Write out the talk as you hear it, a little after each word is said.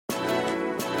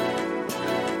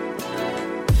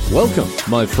Welcome,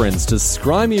 my friends, to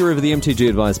Scrimey River, the MTG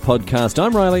Advice podcast.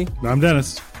 I'm Riley. I'm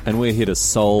Dennis. And we're here to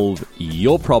solve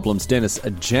your problems. Dennis,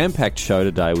 a jam-packed show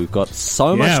today. We've got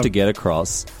so much to get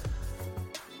across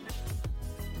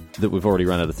that we've already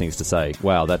run out of things to say.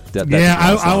 Wow, that's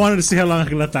I wanted to see how long I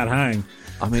can let that hang.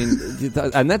 I mean,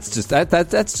 and that's just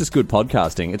good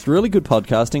podcasting. It's really good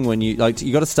podcasting when you got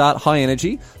to start high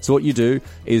energy. So what you do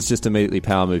is just immediately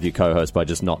power move your co-host by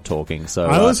just not talking. So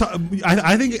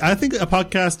I think a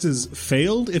podcast is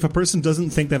failed if a person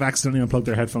doesn't think they've accidentally unplugged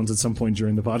their headphones at some point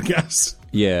during the podcast.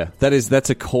 Yeah,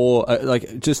 that's a core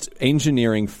just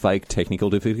engineering fake technical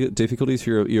difficulties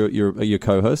for your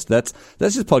co-host. That's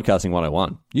just podcasting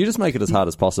 101. You just make it as hard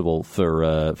as possible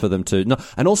for them to no,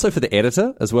 and also for the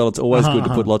editor as well. It's always good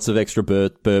to put lots of extra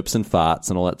burps and farts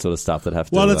and all that sort of stuff that have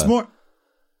to. Well, it's more.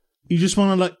 You just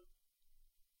want to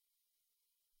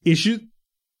issue,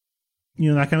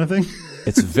 that kind of thing.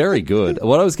 It's very good.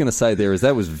 What I was going to say there is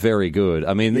that was very good.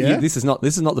 I mean, this is not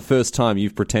the first time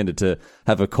you've pretended to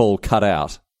have a call cut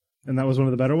out. And that was one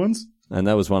of the better ones? And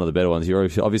that was one of the better ones. You're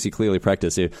obviously clearly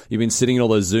practiced. You've been sitting in all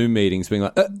those Zoom meetings being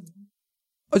like...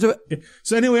 So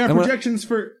anyway, our projections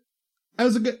for... That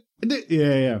was a good...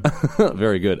 Yeah.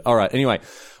 Very good. All right. Anyway,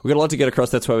 we've got a lot to get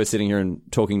across. That's why we're sitting here and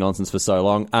talking nonsense for so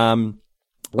long.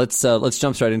 Let's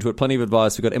jump straight into it. Plenty of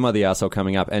advice. We've got Am I the Arsehole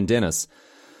coming up. And Dennis...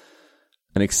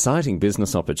 an exciting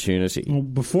business opportunity. Well,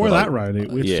 before that, Riley,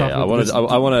 we have to talk about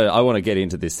I want to get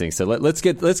into this thing. So let's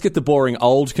get the boring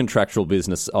old contractual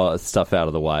business stuff out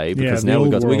of the way because now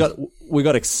we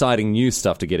got exciting new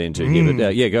stuff to get into here.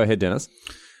 But go ahead, Dennis.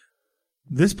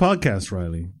 This podcast,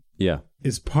 Riley,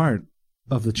 is part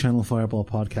of the Channel Fireball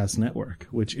Podcast Network,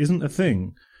 which isn't a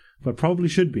thing, but probably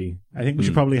should be. I think we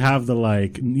should probably have the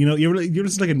you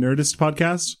listen to a Nerdist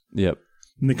podcast. Yep.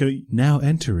 And they go, now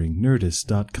entering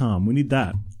Nerdist.com. We need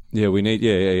that. Yeah, we need,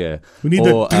 yeah. We need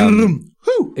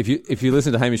if you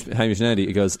listen to Hamish and Andy,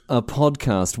 it goes, a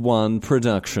podcast one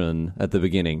production at the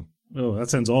beginning. Oh, that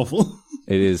sounds awful.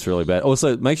 It is really bad.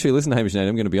 Also, make sure you listen to Hamish and Andy.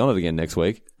 I'm going to be on it again next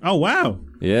week. Oh, wow.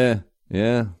 Yeah.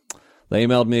 They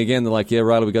emailed me again. They're like, yeah,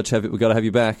 Riley, we got to have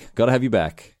you back. Got to have you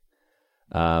back.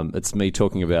 It's me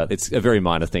talking about. It's a very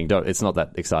minor thing. It's not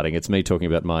that exciting. It's me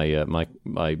talking about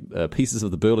my pieces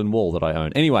of the Berlin Wall that I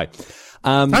own. Anyway,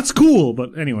 that's cool.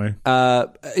 But anyway,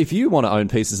 if you want to own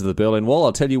pieces of the Berlin Wall,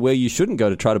 I'll tell you where you shouldn't go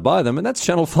to try to buy them, and that's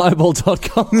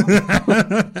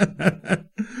channelfireball.com.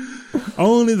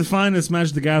 Only the finest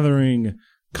Magic the Gathering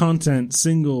content,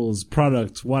 singles,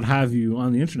 products, what have you,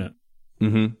 on the internet.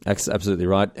 Mm-hmm. Absolutely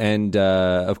right. And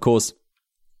of course,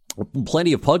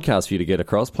 plenty of podcasts for you to get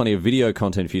across, plenty of video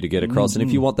content for you to get across. And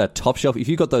if you want that top shelf, if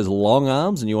you've got those long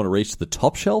arms and you want to reach to the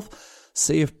top shelf,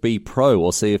 CFB Pro or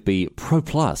CFB Pro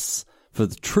Plus for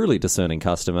the truly discerning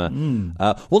customer.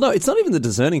 Well, no, it's not even the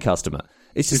discerning customer.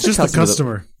 It's just a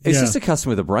customer. It's just a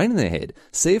customer with a brain in their head.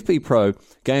 CFB Pro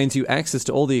gains you access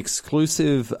to all the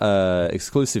exclusive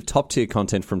top tier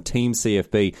content from Team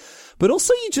CFB. But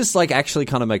also you just actually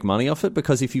kind of make money off it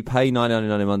because if you pay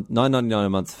 $9.99 a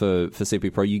month for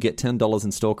CFB Pro, you get $10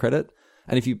 in store credit.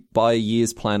 And if you buy a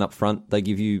year's plan up front, they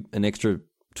give you an extra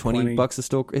 $20 a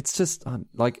store. It's just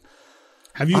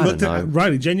have you looked at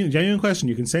Riley? Genuine question.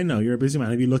 You can say no. You're a busy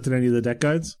man. Have you looked at any of the deck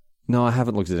guides? No, I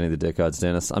haven't looked at any of the deck guides,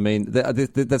 Dennis. I mean,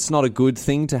 that's not a good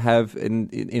thing to have in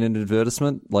an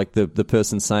advertisement, like the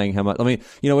person saying how much. I mean,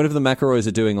 whenever the McElroys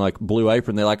are doing Blue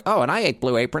Apron, they're like, oh, and I ate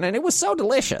Blue Apron and it was so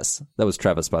delicious. That was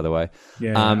Travis, by the way.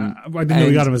 Yeah, I didn't know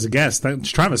we got him as a guest. Thanks,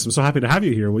 Travis. I'm so happy to have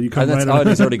you here. Will you come right over? Oh,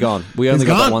 he's already gone. We only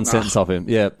got that one sentence off him.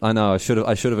 Yeah, I know. I should have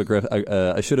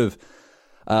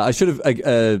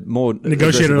more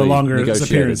negotiated a longer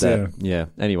appearance. Yeah.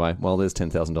 Anyway, well, there's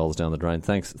 $10,000 down the drain.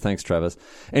 Thanks, Travis.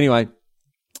 Anyway,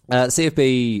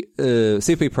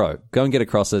 CFB Pro, go and get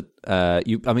across it.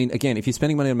 Again, if you're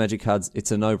spending money on Magic cards,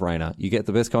 it's a no-brainer. You get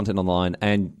the best content online,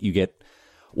 and you get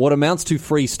what amounts to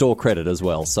free store credit as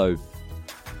well. So,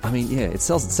 it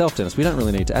sells itself, Dennis. We don't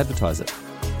really need to advertise it.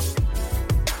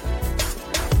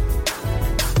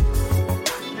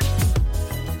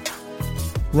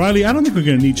 Riley, I don't think we're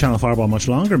going to need Channel Fireball much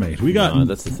longer, mate.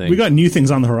 That's the thing. We got new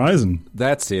things on the horizon.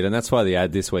 That's it, and that's why the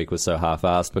ad this week was so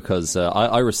half-assed, because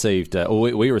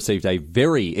we received a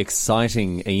very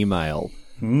exciting email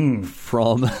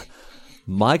from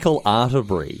Michael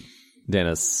Arterbury,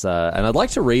 Dennis, and I'd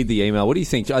like to read the email. What do you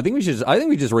think? I think we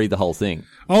just read the whole thing.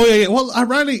 Oh yeah. Well,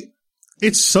 Riley,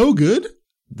 it's so good.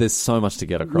 There's so much to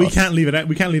get across. We can't leave it out.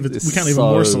 We can't leave a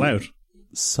morsel out.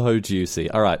 So juicy.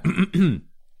 All right.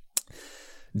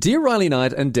 Dear Riley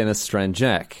Knight and Dennis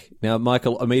Stranjak. Now,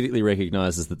 Michael immediately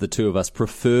recognizes that the two of us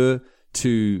prefer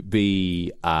to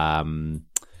be,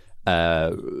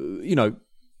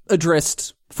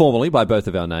 addressed formally by both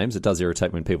of our names. It does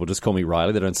irritate when people just call me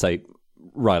Riley. They don't say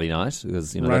Riley Knight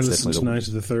because Riley that's definitely Knight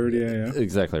of the third. Yeah.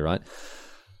 Exactly right.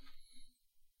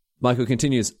 Michael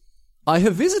continues. I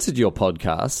have visited your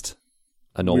podcast.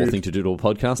 A normal thing to do to a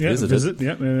podcast. Yeah, visit.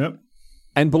 Yeah.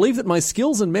 And believe that my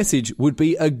skills and message would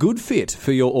be a good fit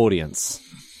for your audience.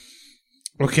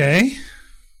 Okay.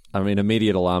 I mean,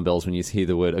 immediate alarm bells when you hear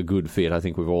the word "a good fit." I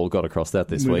think we've all got across that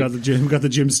this week. We got the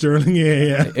Jim Sterling.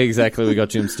 Yeah. Exactly, we got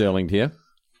Jim Sterling here.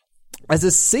 As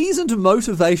a seasoned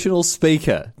motivational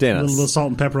speaker, Dennis, A little salt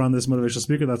and pepper on this motivational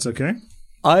speaker. That's okay.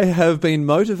 I have been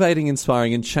motivating,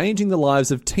 inspiring, and changing the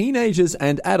lives of teenagers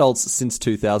and adults since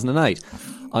 2008.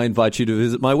 I invite you to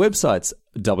visit my websites,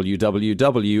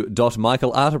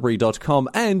 www.michaelarterbury.com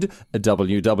and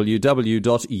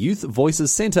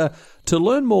www.youthvoicescentre to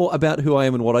learn more about who I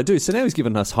am and what I do. So now he's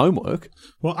given us homework.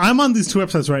 Well, I'm on these two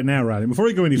websites right now, Riley. Before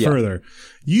we go any further,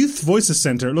 Youth Voices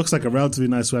Centre looks like a relatively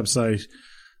nice website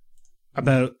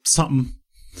about something.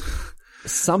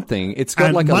 It's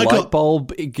got like a light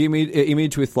bulb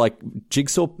image with like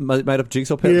made up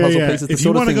jigsaw puzzle pieces. If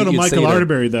you want to go to Michael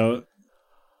Arterbury, though,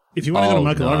 if you want to go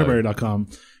to michaelarterbury.com,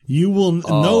 you will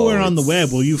nowhere on the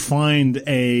web will you find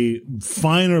a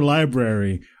finer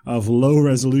library of low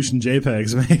resolution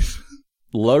JPEGs, mate.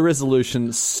 Low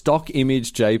resolution stock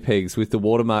image JPEGs with the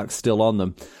watermarks still on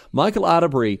them. Michael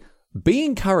Arterbury, be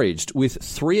encouraged with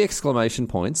 3 exclamation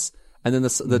points. And then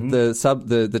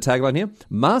the tagline here: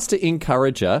 Master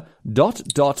Encourager ...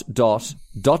 Dynamic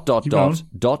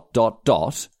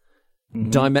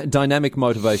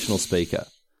motivational speaker.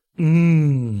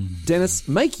 Dennis,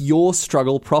 make your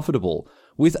struggle profitable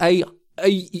with a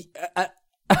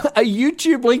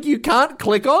YouTube link you can't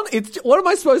click on. What am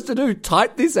I supposed to do?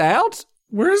 Type this out?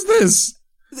 Where's this?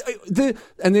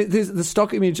 There's the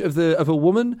stock image of a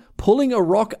woman pulling a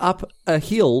rock up a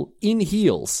hill in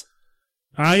heels.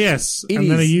 Ah, yes. An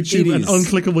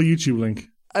unclickable YouTube link.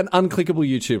 An unclickable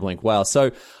YouTube link. Wow.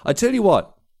 So I tell you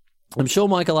what, I'm sure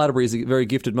Michael Arterbury is a very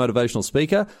gifted motivational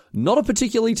speaker, not a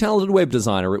particularly talented web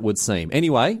designer, it would seem.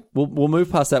 Anyway, we'll move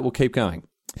past that. We'll keep going.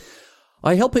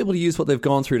 I help people to use what they've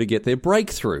gone through to get their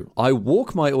breakthrough. I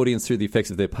walk my audience through the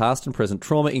effects of their past and present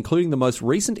trauma, including the most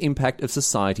recent impact of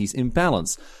society's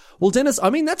imbalance. Well, Dennis, I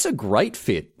mean, that's a great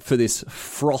fit for this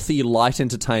frothy light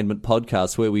entertainment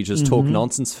podcast where we just talk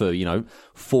nonsense for,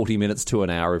 40 minutes to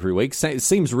an hour every week. It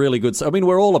seems really good. So, I mean,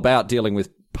 we're all about dealing with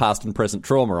past and present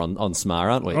trauma on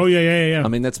SMAR, aren't we? Oh, yeah. I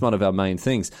mean, that's one of our main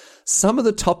things. Some of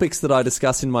the topics that I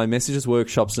discuss in my messages,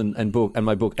 workshops, and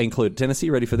my book include, Dennis, are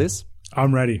you ready for this?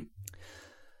 I'm ready.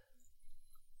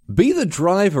 Be the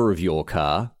driver of your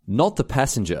car, not the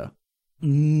passenger.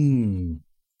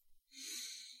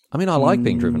 I mean, I like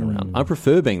being driven around. I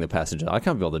prefer being the passenger. I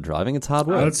can't be bothered driving. It's hard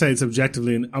work. I would say it's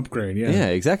objectively an upgrade, yeah. Yeah,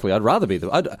 exactly. I'd rather be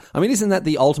I mean, isn't that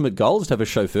the ultimate goal, just have a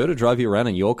chauffeur to drive you around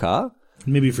in your car?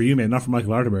 Maybe for you, man. Not for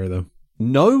Michael Arterbury, though.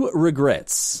 No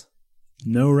regrets.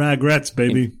 No regrets,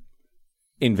 baby.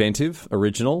 Inventive,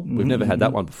 original. We've never had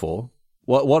that one before.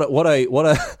 What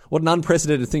an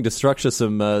unprecedented thing to structure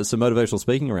some motivational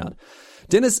speaking around.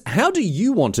 Dennis, how do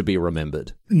you want to be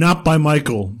remembered? Not by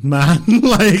Michael, man.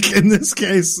 Like, in this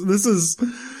case, this is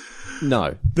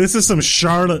some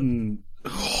charlatan.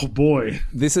 Oh boy.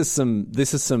 This is some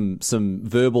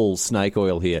verbal snake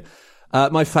oil here.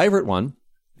 My favorite one.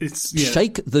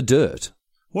 Shake the dirt.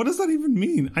 What does that even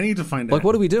mean? I need to find out. Like,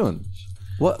 what are we doing?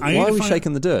 Why are we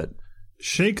shaking the dirt?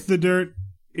 Shake the dirt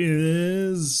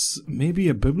is maybe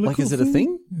a biblical thing? Is it a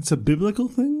thing? It's a biblical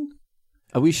thing?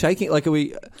 Are we shaking? Like, are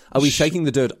we shaking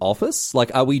the dirt off us?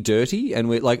 Like, are we dirty? And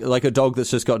we're like a dog that's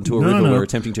just got into a river. We're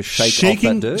attempting to shake off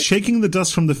that dirt. Shaking the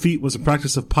dust from the feet was a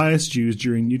practice of pious Jews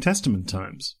during New Testament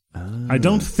times. I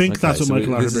don't think that's what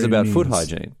Michael Arterbury means. This is about foot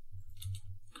hygiene.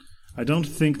 I don't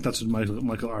think that's what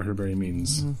Michael Arterbury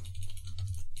means.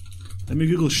 Let me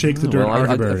Google "shake the dirt"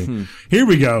 Arterbury. Here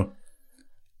we go.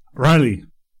 Riley,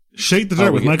 shake the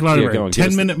dirt with Michael Arterbury.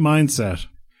 10-minute mindset.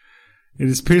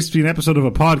 It appears to be an episode of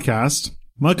a podcast.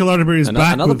 Michael Arterbury is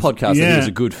back. Another podcast that he was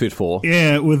a good fit for.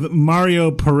 Yeah, with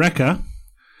Mario Pareca.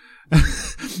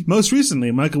 Most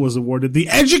recently, Michael was awarded the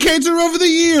Educator of the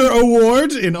Year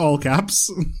award in all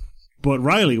caps. But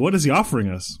Riley, what is he offering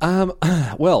us?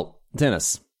 Well,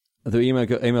 Dennis, the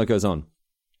email goes on.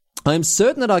 I am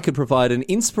certain that I could provide an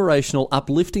inspirational,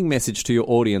 uplifting message to your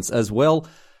audience as well,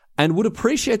 and would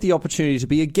appreciate the opportunity to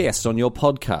be a guest on your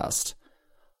podcast.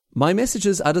 My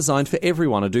messages are designed for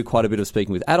everyone. I do quite a bit of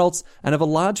speaking with adults and have a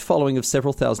large following of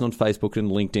several thousand on Facebook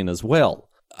and LinkedIn as well.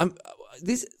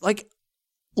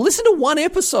 Listen to one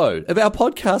episode of our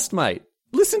podcast, mate.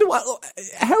 Listen to what?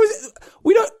 How is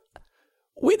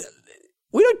it?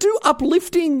 We don't do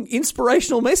uplifting,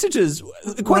 inspirational messages.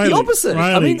 Quite the opposite.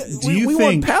 Riley, I mean, we want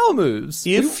think power moves.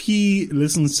 If he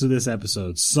listens to this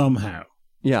episode somehow,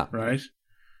 yeah, right,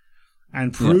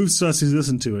 and proves to us he's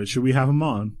listened to it, should we have him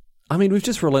on? I mean, we've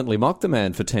just relentlessly mocked the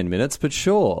man for 10 minutes, but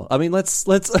sure. I mean, let's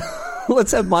let's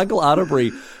have Michael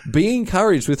Atterbury be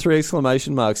encouraged with 3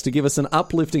 exclamation marks to give us an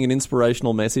uplifting and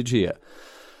inspirational message here.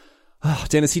 Oh,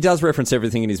 Dennis, he does reference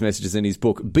everything in his messages in his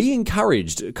book. Be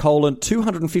encouraged,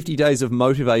 250 days of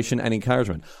motivation and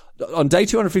encouragement. On day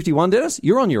 251, Dennis,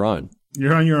 you're on your own.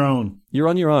 You're on your own. You're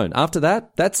on your own. After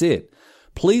that, that's it.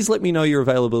 Please let me know your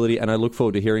availability, and I look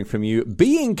forward to hearing from you.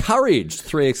 Be encouraged,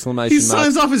 3 exclamation marks. He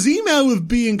signs off his email with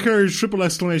be encouraged, 3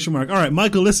 exclamation mark. All right,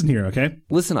 Michael, listen here, okay?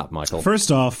 Listen up, Michael.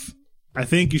 First off, I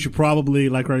think you should probably,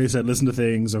 like Riley said, listen to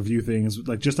things or view things,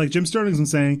 just like Jim Sterling's been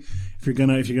saying. If you're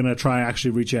gonna try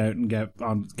actually reach out and get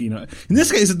on, in this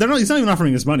case, he's not even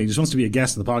offering us money. He just wants to be a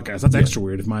guest of the podcast. That's extra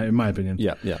weird, in my opinion.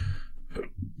 Yeah.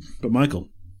 But Michael,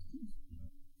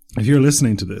 if you're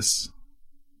listening to this,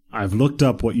 I've looked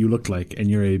up what you look like, and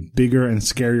you're a bigger and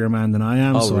scarier man than I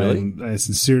am. Oh, so really? I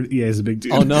sincerely, he's a big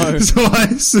dude. Oh, no. So I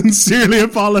sincerely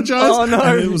apologize. Oh, no.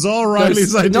 And it was all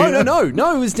Riley's idea.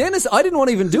 No, it was Dennis. I didn't want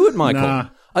to even do it, Michael. Nah.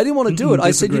 I didn't want to do it.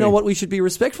 I said, disagree. you know what? We should be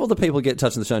respectful to people who get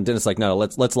touched on the show. And Dennis like, no,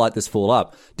 let's light this fool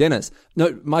up. Dennis,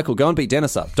 no, Michael, go and beat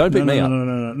Dennis up. Don't beat me up.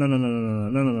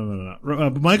 No.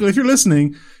 But Michael, if you're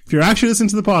listening, if you're actually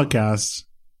listening to the podcast,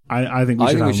 I think we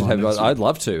should have him on. I'd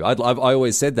love to. I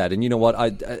always said that. And you know what?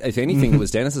 If anything, it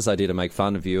was Dennis's idea to make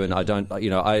fun of you. And I don't,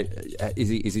 is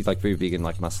he like very big and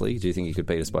like muscly? Do you think he could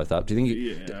beat us both up? Do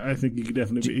you think? Yeah, I think he could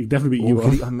definitely beat you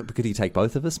up. Could he take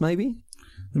both of us? Maybe.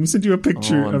 Let me send you a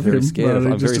picture of him. I'm very scared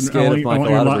of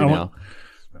Michael Atterbury now.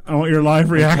 I want your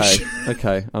live reaction.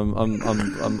 Okay.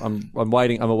 I'm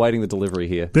waiting. I'm awaiting the delivery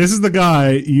here. This is the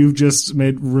guy you've just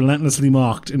made relentlessly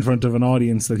mocked in front of an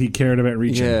audience that he cared about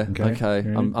reaching. Yeah. Okay.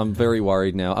 I'm very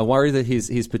worried now. I'm worried that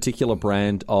his particular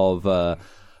brand of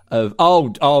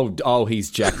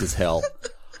he's jacked as hell.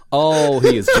 Oh,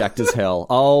 he is jacked as hell.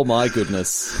 Oh my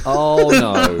goodness. Oh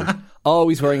no. Oh,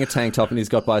 he's wearing a tank top and he's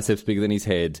got biceps bigger than his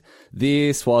head.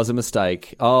 This was a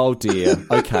mistake. Oh, dear.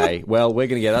 Okay, well, we're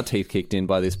going to get our teeth kicked in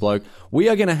by this bloke. We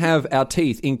are going to have our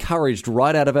teeth encouraged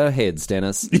right out of our heads,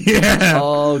 Dennis. Yeah.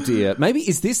 Oh, dear. Maybe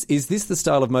is this the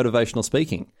style of motivational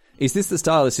speaking? Is this the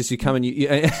style? It's just you come and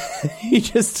you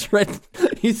just threaten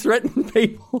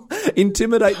people,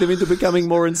 intimidate them into becoming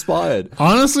more inspired.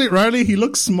 Honestly, Riley, he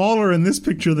looks smaller in this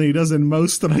picture than he does in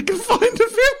most that I can find of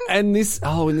him. And in this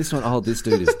one, this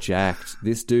dude is jacked.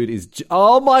 This dude is,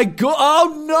 oh my God,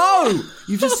 oh no!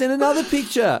 You've just sent another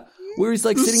picture where he's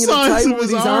like sitting at a table with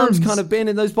his arms kind of bent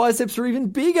and those biceps are even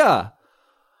bigger.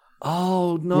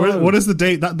 Oh no. What is the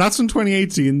date? That's from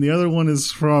 2018. The other one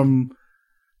is from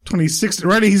 2016.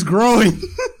 Riley, he's growing.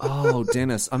 Oh,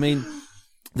 Dennis. I mean,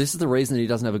 this is the reason that he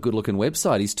doesn't have a good looking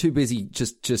website. He's too busy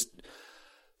just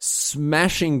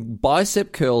smashing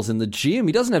bicep curls in the gym.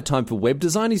 He doesn't have time for web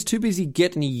design. He's too busy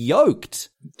getting yoked.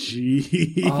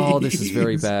 Jeez. Oh, this is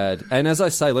very bad. And as I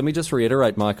say, let me just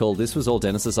reiterate, Michael, this was all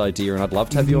Dennis's idea and I'd love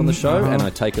to have you on the show and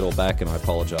I take it all back and I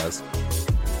apologize.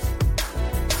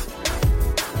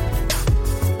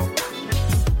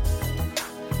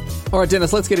 All right,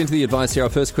 Dennis, let's get into the advice here. Our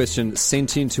first question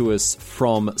sent in to us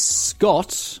from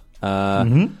Scott,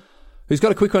 who's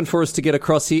got a quick one for us to get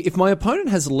across here. If my opponent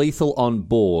has lethal on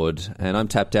board and I'm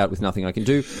tapped out with nothing I can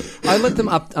do, I let them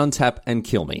untap and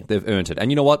kill me. They've earned it.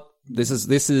 And you know what? This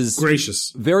is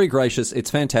gracious. Very gracious. It's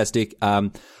fantastic.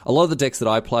 A lot of the decks that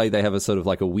I play, they have a sort of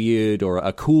like a weird or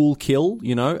a cool kill,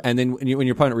 and then when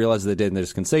your opponent realizes they're dead and they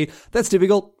just concede, that's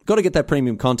difficult. Got to get that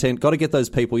premium content. Got to get those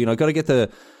people, got to get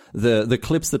the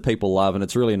clips that people love, and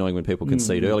it's really annoying when people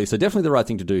concede early. So definitely the right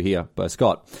thing to do here by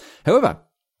Scott. However,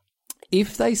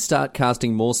 if they start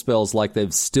casting more spells like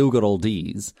they've still got all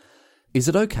Ds, is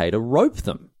it okay to rope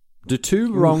them? Do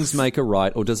 2 wrongs make a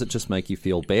right, or does it just make you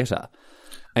feel better?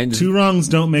 And 2 wrongs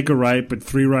don't make a right, but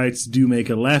 3 rights do make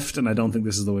a left, and I don't think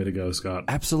this is the way to go, Scott.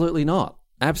 Absolutely not.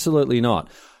 Absolutely not.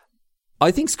 I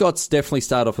think Scott's definitely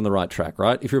started off on the right track,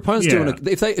 right? If your opponent's doing it,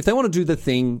 if they want to do the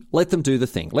thing, let them do the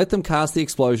thing. Let them cast the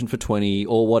explosion for 20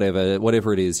 or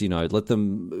whatever it is, let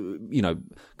them,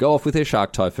 go off with their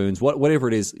shark typhoons, whatever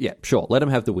it is. Yeah, sure. Let them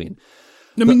have the win.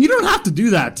 I mean, you don't have to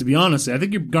do that, to be honest. I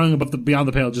think you're going beyond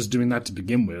the pale just doing that to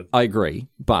begin with. I agree,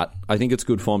 but I think it's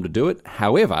good form to do it.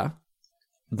 However,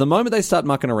 the moment they start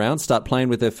mucking around, start playing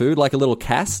with their food like a little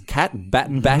cat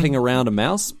batting around a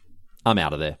mouse, I'm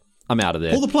out of there.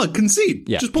 Pull the plug. Concede.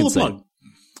 Yeah, just pull the plug.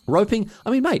 Roping. I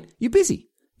mean, mate, you're busy.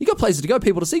 You got places to go,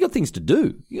 people to see, you got things to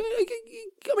do.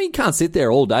 I mean, you can't sit there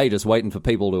all day just waiting for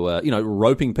people to,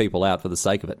 roping people out for the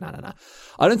sake of it. No.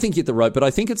 I don't think you hit the rope, but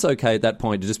I think it's okay at that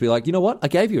point to just be like, you know what? I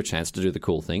gave you a chance to do the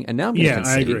cool thing, and now I'm going to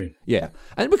concede. I agree. Yeah.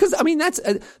 And because, I mean, this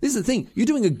is the thing. You're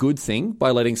doing a good thing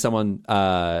by letting someone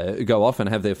go off and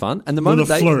have their fun. And the moment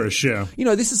they flourish, yeah.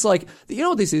 This is like, you know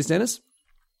what this is, Dennis?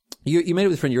 You meet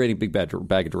with a friend, you're eating a big bag of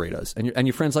Doritos, and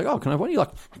your friend's like, oh, can I have one? You're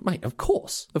like, mate, of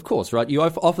course, right? You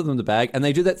offer them the bag, and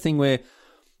they do that thing where,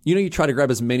 you try to grab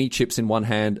as many chips in one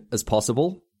hand as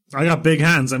possible. I got big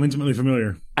hands. I'm intimately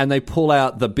familiar. And they pull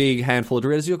out the big handful of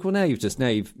Doritos. You're like, well, now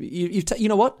you've you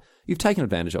know what? You've taken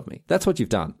advantage of me. That's what you've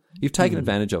done. You've taken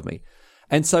advantage of me.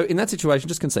 And so in that situation,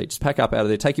 just concede. Just pack up out of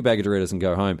there, take your bag of Doritos and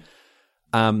go home.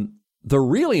 The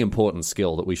really important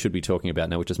skill that we should be talking about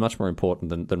now, which is much more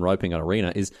important than roping an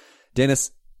arena, is,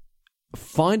 Dennis,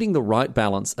 finding the right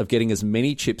balance of getting as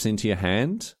many chips into your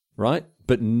hand, right,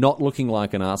 but not looking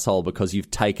like an asshole because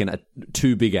you've taken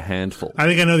too big a handful. I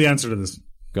think I know the answer to this.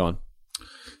 Go on.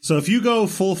 So if you go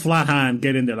full flat hand,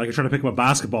 get in there, like you're trying to pick up a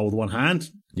basketball with one hand,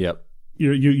 yep,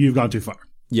 you've gone too far.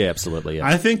 Yeah, absolutely. Yeah.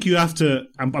 I think you have to.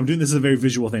 I'm doing this as a very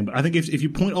visual thing, but I think if you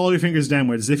point all your fingers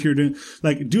downwards, as if you're doing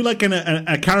do like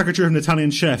a caricature of an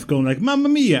Italian chef going like "Mamma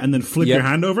Mia" and then flip your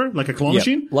hand over like a claw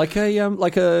machine, like a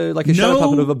shadow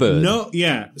puppet of a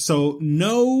bird. So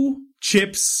no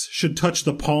chips should touch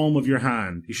the palm of your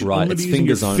hand. You should only be using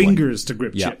your fingers to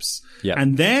grip chips. Yeah,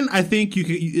 and then I think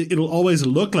it'll always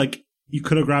look like you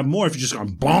could have grabbed more if you just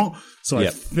gone bonk. So I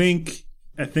think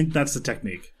that's the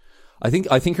technique. I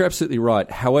think you're absolutely right.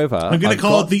 However, I'm going to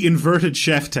call it the inverted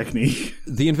chef technique.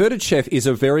 The inverted chef is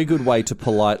a very good way to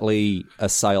politely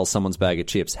assail someone's bag of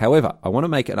chips. However, I want to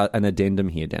make an addendum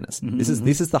here, Dennis. Mm-hmm.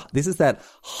 This is that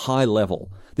high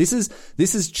level. This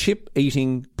is chip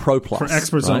eating Pro Plus for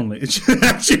experts right? only.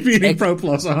 Chip eating Pro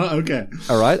Plus. Okay.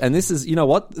 All right, and this is, you know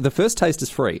what? The first taste is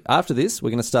free. After this,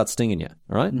 we're going to start stinging you.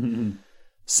 All right. Mm-hmm.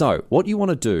 So what you want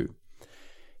to do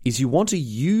is you want to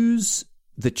use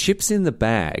the chips in the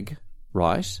bag,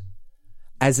 right,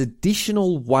 as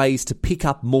additional ways to pick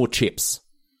up more chips.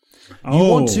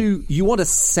 You want to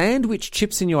sandwich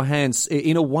chips in your hands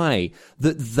in a way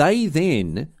that they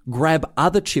then grab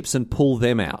other chips and pull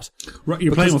them out. Right,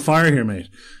 you're playing with fire here, mate.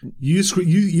 You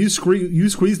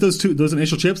squeeze those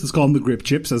initial chips. Let's call them the grip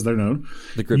chips, as they're known.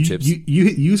 The grip chips.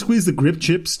 You squeeze the grip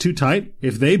chips too tight.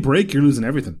 If they break, you're losing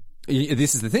everything.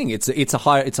 This is the thing. It's a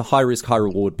high risk, high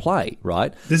reward play,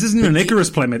 right? This isn't an Icarus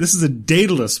play, mate. This is a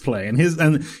Daedalus play, and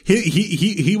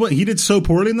he did so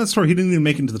poorly in that story. He didn't even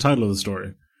make it into the title of the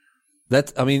story.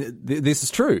 This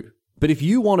is true. But if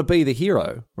you want to be the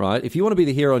hero, right? If you want to be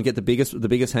the hero and get the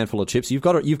biggest handful of chips, you've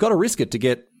got to risk it to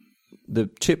get the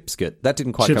chipskit. That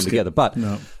didn't quite come together, but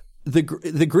no. The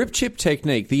grip chip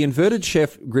technique, the inverted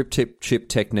chef grip chip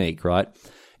technique, right,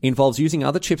 involves using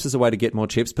other chips as a way to get more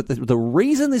chips. But the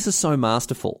reason this is so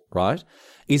masterful, right,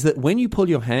 is that when you pull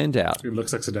your hand out, it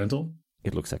looks accidental.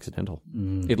 It looks accidental.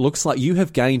 It looks like you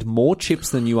have gained more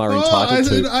chips than you are entitled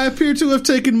to. I appear to have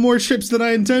taken more chips than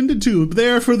I intended to.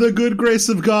 There for the good grace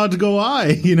of God go I.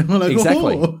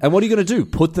 Exactly. Oh. And what are you going to do?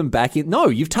 Put them back in? No,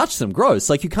 you've touched them.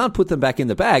 Gross. Like, you can't put them back in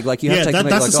the bag. Like, you have to take them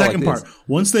that's the second part.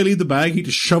 Once they leave the bag, you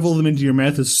just shovel them into your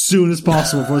mouth as soon as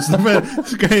possible.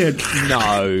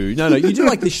 No. You do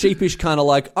like the sheepish kind of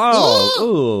like,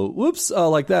 whoops,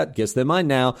 like that. Guess they're mine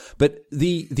now. But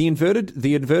the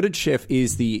inverted chef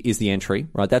is the entry.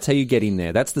 Right, that's how you get in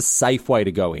there. That's the safe way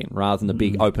to go in, rather than the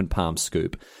big open palm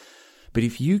scoop. But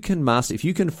if you can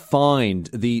find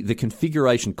the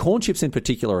configuration, corn chips in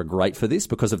particular are great for this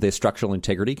because of their structural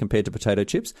integrity compared to potato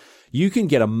chips. You can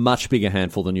get a much bigger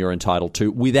handful than you're entitled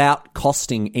to without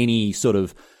costing any sort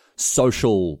of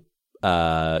social,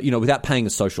 without paying a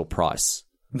social price.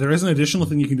 There is an additional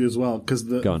thing you can do as well, because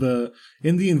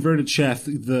in the inverted chef,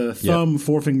 the thumb,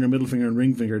 forefinger, middle finger, and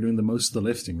ring finger are doing the most of the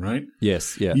lifting, right?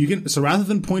 Yes, yeah. So rather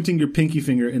than pointing your pinky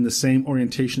finger in the same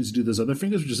orientation as you do those other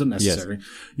fingers, which is unnecessary,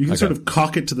 you can sort of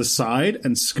cock it to the side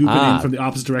and scoop it in from the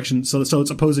opposite direction. So it's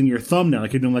opposing your thumb now,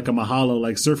 like you're doing like a mahalo,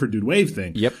 like surfer dude wave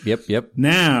thing. Yep.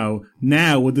 Now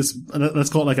with this, let's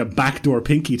call it like a backdoor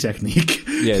pinky technique.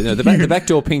 Yeah, no, the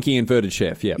backdoor pinky inverted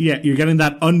chef. Yeah. Yeah, you're getting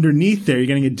that underneath there. You're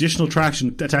getting additional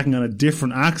traction attacking on a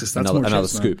different axis. That's another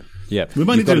scoop. Yeah. We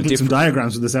might need to get some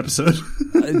diagrams for this episode.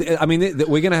 I mean,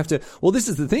 we're going to have to... Well, this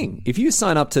is the thing. If you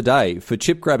sign up today for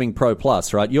Chip Grabbing Pro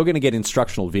Plus, right, you're going to get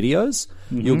instructional videos.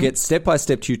 Mm-hmm. You'll get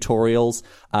step-by-step tutorials,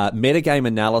 metagame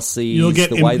analyses. You'll get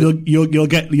the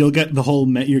whole...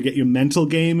 You'll get your mental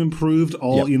game improved,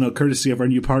 all, courtesy of our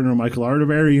new partner, Michael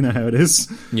Arterberry. You know how it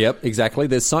is. Yep, exactly.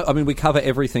 We cover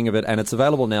everything of it, and it's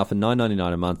available now for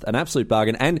 $9.99 a month. An absolute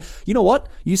bargain. And you know what?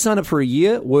 You sign up for a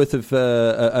year worth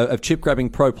of Chip Grabbing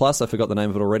Pro Plus. I forgot the name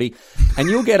of it already. And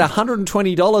you'll get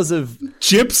 $120 of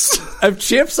chips. Of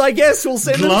chips, I guess. We'll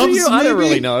send Gloves, them to you. maybe? I don't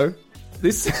really know.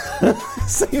 This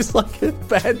seems like a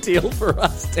bad deal for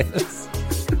us, Dennis.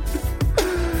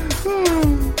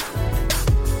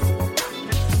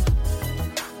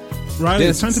 Riley,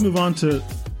 it's time to move on to...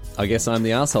 I guess I'm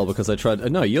the arsehole because I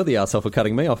tried... No, you're the arsehole for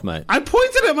cutting me off, mate. I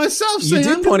pointed at myself saying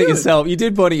You did point at yourself. You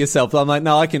did point at yourself. I'm like,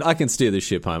 no, I can steer this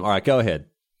ship home. All right, go ahead.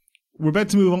 We're about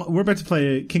to move on. We're about to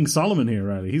play King Solomon here,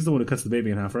 Riley. He's the one who cuts the baby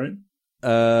in half, right?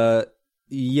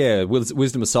 Yeah,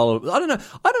 Wisdom of Solomon. I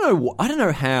don't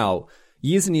know how,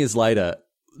 years and years later,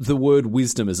 the word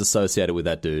wisdom is associated with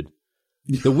that dude.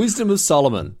 The wisdom of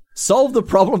Solomon. Solve the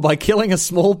problem by killing a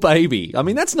small baby. I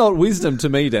mean, that's not wisdom to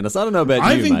me, Dennis. I don't know about you,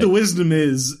 I think mate. the wisdom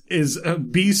is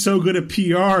be so good at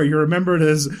PR, you're remembered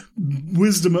as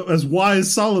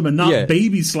wise Solomon, not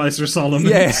baby slicer Solomon.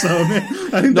 Yeah. So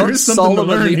I think there is something Solomon,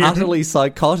 to learn the here. utterly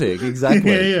psychotic.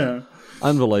 Exactly. Yeah.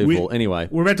 Unbelievable. Anyway.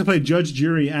 We're about to play Judge,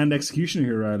 Jury, and Executioner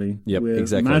here, Riley. Yep, with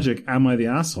exactly. Magic, Am I the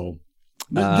Asshole?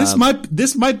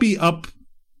 This might be up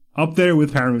there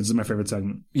with Pyramids as my favorite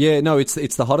segment. Yeah, no, it's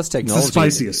the hottest technology. It's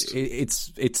the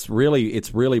spiciest. It's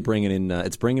really bringing in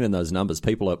those numbers.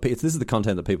 This is the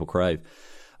content that people crave.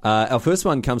 Our first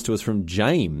one comes to us from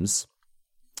James,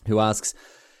 who asks,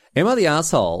 am I the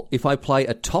asshole if I play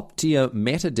a top tier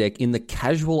meta deck in the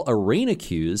casual arena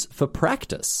queues for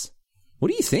practice? What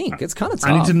do you think? It's kind of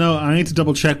tough. I need to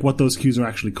double check what those queues are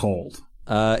actually called.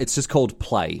 It's just called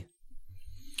play.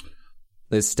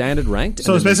 There's standard ranked.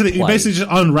 So it's basically just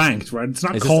unranked, right? It's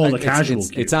not called a casual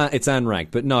queue. It's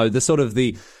unranked, but no, the sort of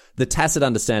the tacit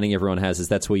understanding everyone has is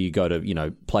that's where you go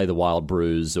to, play the Wild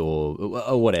Brews or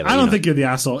whatever. I don't think you're the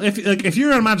asshole. If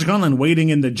you're on Magic Online waiting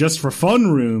in the just for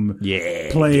fun room,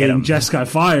 playing Jeskai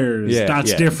Fires,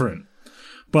 that's different.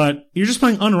 But you're just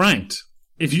playing unranked.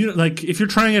 If you're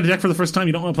trying out a deck for the first time,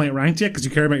 you don't want to play it ranked yet because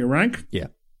you care about your rank. Yeah.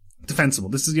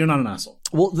 Defensible. You're not an asshole.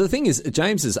 Well, the thing is,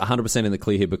 James is 100% in the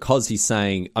clear here because he's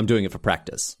saying, I'm doing it for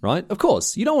practice, right? Of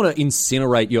course. You don't want to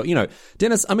incinerate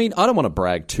Dennis, I mean, I don't want to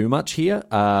brag too much here,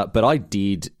 but I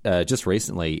did, just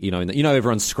recently,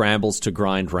 everyone scrambles to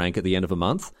grind rank at the end of a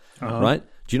month, right?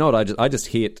 Do you know what I just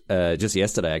hit, just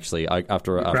yesterday, actually,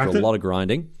 after a lot of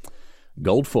grinding?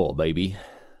 Gold 4, baby.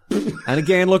 And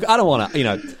again, look, I don't want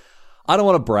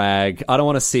to brag. I don't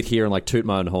want to sit here and toot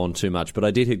my own horn too much, but I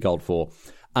did hit Gold 4.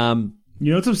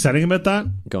 You know what's upsetting about that?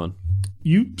 Go on.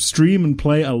 You stream and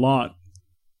play a lot.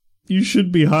 You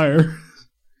should be higher.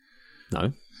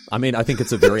 No. I mean, I think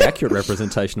it's a very accurate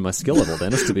representation of my skill level,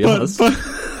 Dennis, to be honest.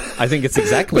 I think it's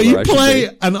exactly where I should be. But you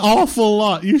play an awful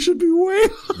lot. You should be way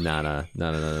No.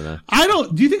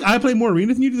 Do you think I play more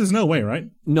Arena than you do? There's no way, right?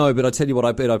 No, but I tell you what,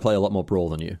 I bet I play a lot more Brawl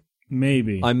than you.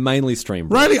 Maybe. I mainly stream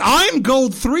Brawl. Riley, I'm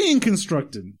Gold 3 in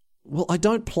Constructed. Well, I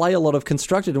don't play a lot of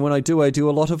Constructed, and when I do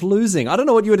a lot of losing. I don't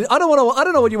know what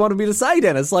you wanted me to say,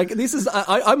 Dennis. This is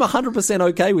I'm 100%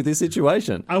 okay with this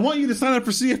situation. I want you to sign up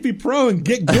for CFP Pro and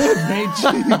get good, mate.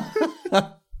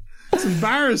 It's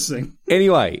embarrassing.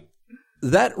 Anyway,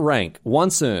 that rank,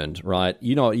 once earned, right?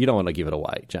 You don't want to give it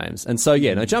away, James. And so,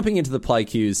 jumping into the play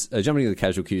queues, jumping into the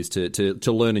casual queues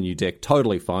to learn a new deck,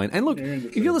 totally fine. And look,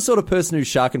 if you're the sort of person who's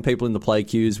sharking people in the play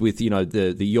queues with,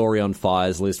 the Yori on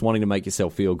Fires list, wanting to make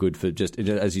yourself feel good for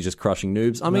as you're just crushing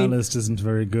noobs, I mean, that list isn't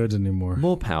very good anymore.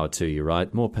 More power to you,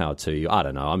 right? More power to you. I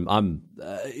don't know.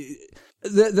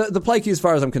 The play queue, as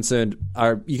far as I'm concerned,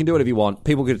 you can do whatever you want.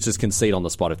 People could just concede on the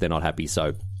spot if they're not happy.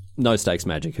 So, no stakes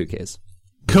magic. Who cares?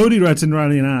 Cody writes in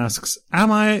Riley and asks,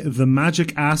 am I the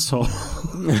magic asshole?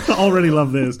 I already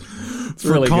love this.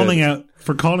 For really calling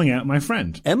out my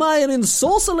friend. Am I an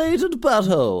ensorcellated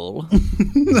butthole?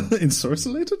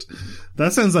 Ensorcellated?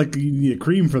 That sounds like you need a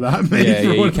cream for that. Maybe yeah,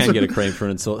 you can get a cream for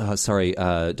an sorry,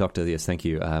 doctor, yes, thank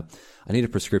you. I need a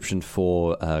prescription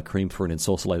for cream for an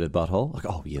ensorcellated butthole.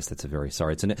 Oh, yes, that's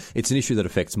it's an issue that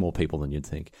affects more people than you'd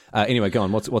think. Anyway, go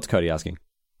on. What's Cody asking?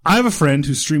 I have a friend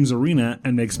who streams Arena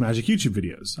and makes Magic YouTube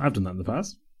videos. I've done that in the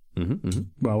past.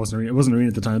 Well, it wasn't Arena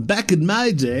at the time. Back in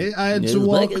my day, I had to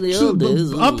walk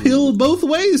uphill both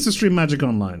ways to stream Magic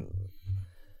Online.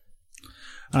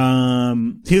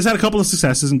 He has had a couple of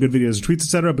successes and good videos and tweets,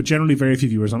 etc., but generally very few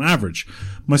viewers on average.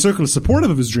 My circle is supportive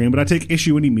of his dream, but I take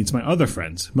issue when he meets my other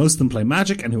friends. Most of them play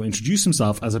Magic and who introduce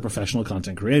himself as a professional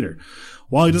content creator.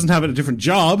 While he doesn't have a different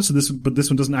job, but this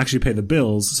one doesn't actually pay the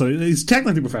bills, so he's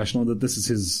technically professional, that this is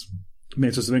his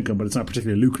main source of income, but it's not a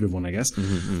particularly lucrative one, I guess.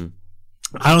 Mm-hmm.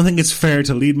 I don't think it's fair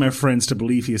to lead my friends to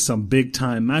believe he is some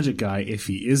big-time Magic guy if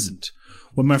he isn't.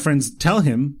 When my friends tell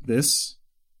him this,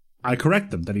 I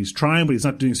correct them, that he's trying, but he's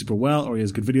not doing super well, or he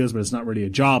has good videos, but it's not really a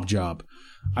job.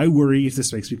 I worry if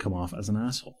this makes me come off as an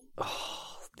asshole.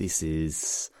 Oh, this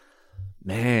is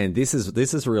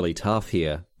really tough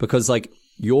here, because like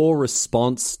your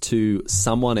response to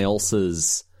someone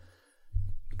else's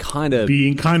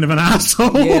being kind of an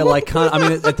asshole. Yeah, like I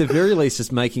mean, at the very least,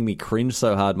 just making me cringe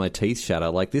so hard my teeth shatter.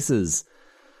 Like this is,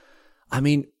 I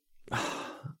mean, I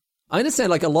understand.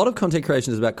 Like a lot of content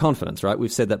creation is about confidence, right?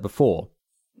 We've said that before.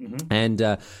 Mm-hmm.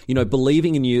 And,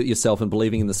 believing in yourself and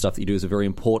believing in the stuff that you do is a very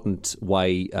important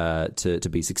way to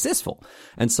be successful.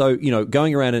 And so,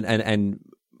 going around and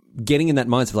getting in that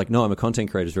mindset of like, no, I'm a content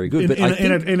creator is very good.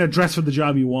 In a dress for the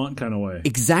job you want kind of way.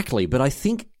 Exactly. But I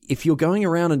think if you're going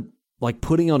around and like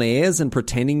putting on airs and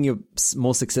pretending you're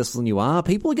more successful than you are,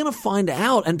 people are going to find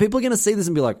out and people are going to see this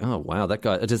and be like, oh, wow,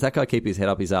 does that guy keep his head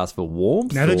up his ass for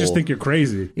warmth? Now they just think you're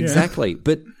crazy. Exactly. Yeah.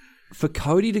 But for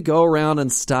Cody to go around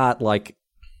and start like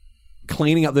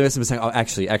cleaning up the rest of him saying, oh,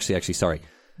 actually, sorry.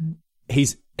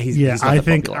 He's not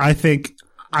I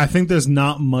think there's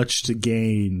not much to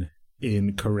gain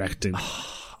in correcting.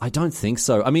 I don't think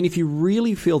so. I mean, if you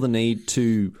really feel the need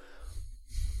to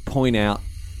point out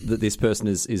that this person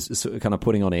is kind of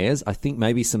putting on airs, I think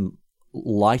maybe some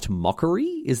light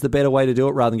mockery is the better way to do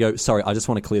it rather than go, sorry, I just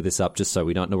want to clear this up just so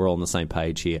we don't know we're all on the same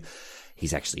page here.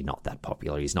 He's actually not that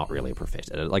popular. He's not really a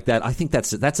professional. Like that, I think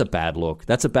that's a bad look.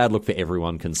 That's a bad look for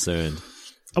everyone concerned.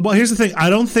 Well, here's the thing.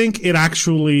 I don't think it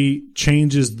actually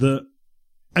changes the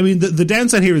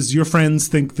downside here is your friends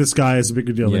think this guy is a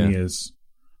bigger deal than he is.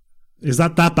 Is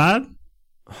that bad?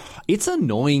 It's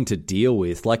annoying to deal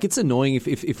with. Like, it's annoying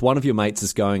if one of your mates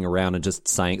is going around and just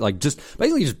saying, like, just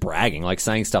basically just bragging, like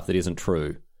saying stuff that isn't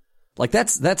true. Like,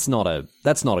 that's not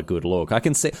a good look. I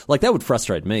can see, like, that would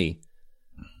frustrate me.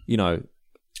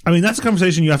 I mean, that's a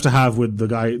conversation you have to have with the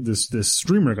guy, this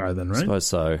streamer guy then, right? I suppose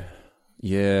so.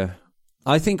 Yeah.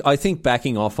 I think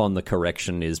backing off on the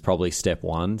correction is probably step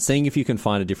one. Seeing if you can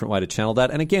find a different way to channel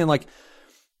that. And again, like,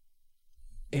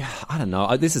 yeah, I don't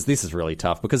know. This is really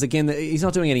tough because again, he's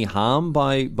not doing any harm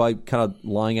by kind of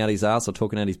lying out his ass or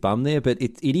talking out his bum there, but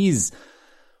it is.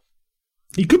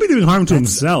 He could be doing harm to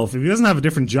himself if he doesn't have a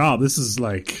different job. This is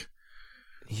like,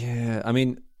 yeah. I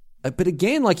mean, but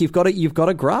again, like you've got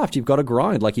to graft, you've got to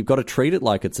grind, like you've got to treat it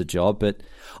like it's a job. But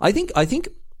I don't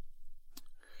think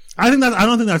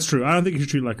that's true. I don't think you should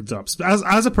treat it like a job.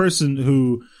 As a person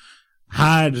who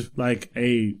had like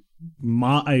a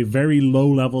very low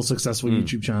level successful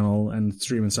YouTube channel and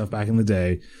stream and stuff back in the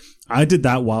day, I did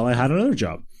that while I had another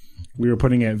job. We were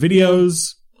putting out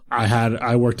videos.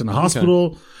 I worked in a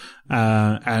hospital,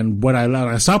 and when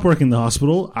I stopped working in the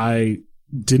hospital, I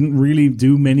didn't really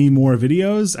do many more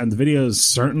videos, and the videos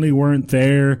certainly weren't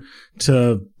there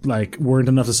weren't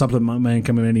enough to supplement my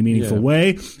income in any meaningful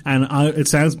way. And it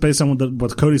sounds, based on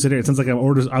what Cody said here, it sounds like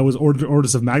I was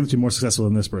orders of magnitude more successful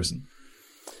than this person.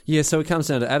 Yeah, so it comes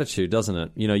down to attitude, doesn't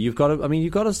it? You've got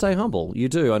to stay humble. You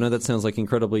do. I know that sounds like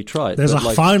incredibly trite. There's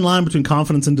a fine line between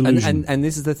confidence and delusion. And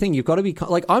this is the thing. You've got to be,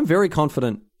 like, I'm very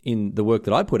confident in the work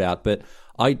that I put out, but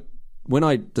when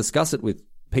I discuss it with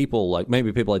people, like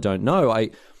maybe people I don't know, I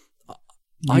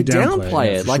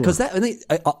downplay it. Like, because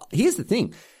here's the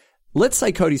thing. Let's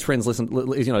say Cody's friends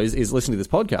is listening to this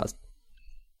podcast.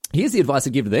 Here's the advice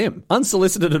I give to them.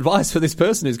 Unsolicited advice for this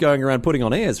person who's going around putting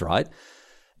on airs, right?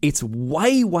 It's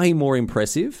way, way more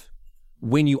impressive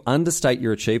when you understate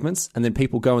your achievements and then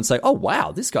people go and say, oh,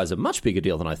 wow, this guy's a much bigger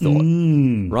deal than I thought,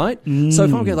 right? So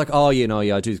if I'm going like, oh,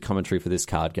 I do commentary for this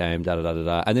card game,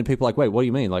 da-da-da-da-da, and then people are like, wait, what do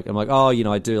you mean? Like, I'm like, oh,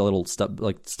 I do a little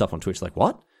stuff on Twitch. Like,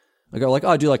 what? I go like, oh,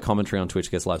 I do like commentary on Twitch,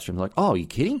 gets live streams. Like, oh, are you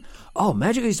kidding? Oh,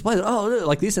 Magic used to play that. Oh,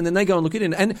 like this. And then they go and look at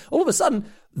it and all of a sudden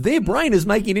their brain is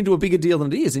making it into a bigger deal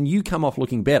than it is and you come off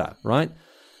looking better, right?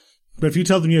 But if you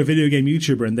tell them you're a video game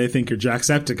YouTuber and they think you're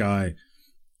Jacksepticeye,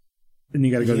 then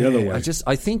you got to go the other way.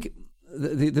 I think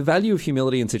the value of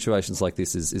humility in situations like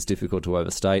this is difficult to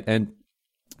overstate. And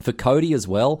for Cody as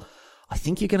well, I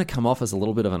think you're going to come off as a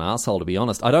little bit of an asshole, to be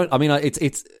honest.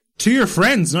 It's to your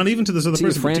friends, not even to this other person.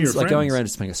 To your friends, like going around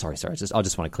just saying, sorry, I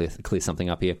just want to clear something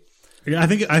up here. Yeah, I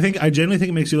genuinely think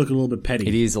it makes you look a little bit petty.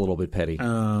 It is a little bit petty.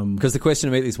 Because the question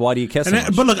immediately is, why do you care so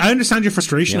much? But look, I understand your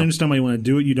frustration. I understand why you want to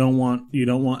do it. You don't want,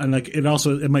 and like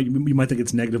you might think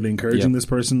it's negatively encouraging this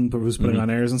person who's putting on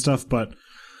airs and stuff. But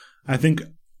I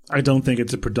don't think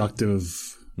it's a productive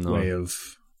way of.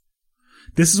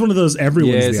 This is one of those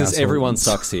everyone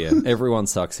sucks here. Everyone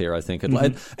sucks here. I think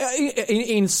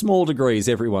in small degrees,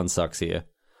 everyone sucks here.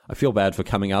 I feel bad for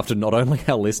coming after not only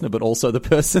our listener but also the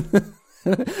person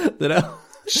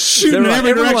shooting in every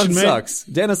everyone direction, sucks.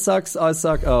 Mate. Dennis sucks. I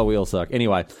suck. Oh, we all suck.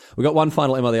 Anyway, we got one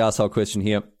final Am I the Arsehole question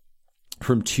here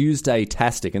from Tuesday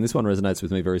Tastic, and this one resonates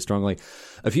with me very strongly.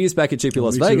 A few years back at GP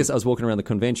Las Vegas, I was walking around the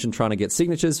convention trying to get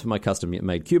signatures for my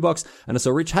custom-made Q box, and I saw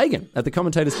Rich Hagan at the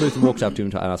commentator's booth and walked up to him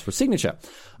to ask for a signature.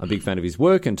 I'm a big fan of his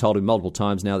work and told him multiple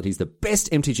times now that he's the best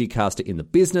MTG caster in the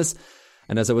business.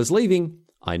 And as I was leaving,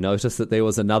 I noticed that there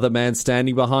was another man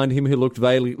standing behind him who looked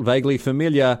vaguely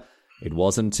familiar. It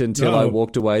wasn't until I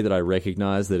walked away that I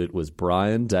recognized that it was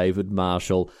Brian David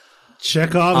Marshall.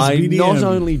 Chekhov's I BDM. not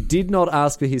only did not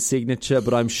ask for his signature,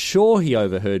 but I'm sure he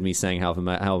overheard me saying how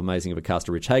amazing of a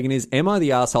caster Rich Hagan is. Am I the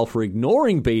arsehole for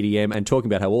ignoring BDM and talking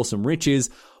about how awesome Rich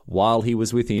is while he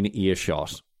was within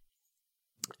earshot?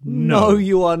 No,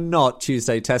 you are not,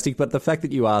 Tuesday Tastic, but the fact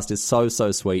that you asked is so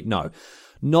sweet. No,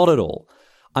 not at all.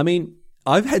 I mean,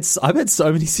 I've had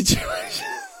so many situations.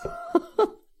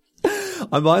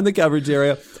 I'm behind the coverage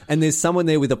area, and there's someone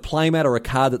there with a playmat or a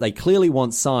card that they clearly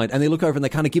want signed, and they look over and they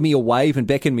kind of give me a wave and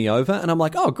beckon me over, and I'm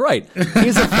like, oh, great.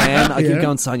 Here's a fan. I can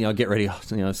go and sign, get ready,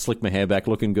 slick my hair back,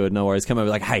 looking good, no worries. Come over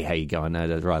like, hey, how you going?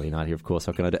 No, Riley Knight here, of course.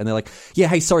 What can I do? And they're like, yeah,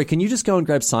 hey, sorry, can you just go and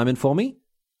grab Simon for me?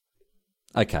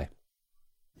 Okay.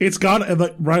 It's got,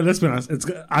 right, let's be honest.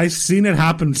 I've seen it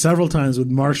happen several times with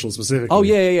Marshall specifically. Oh,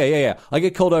 yeah. I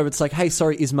get called over. It's like, hey,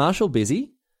 sorry, is Marshall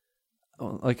busy?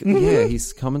 Like, yeah,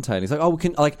 he's commentating. He's like, oh,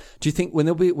 do you think, would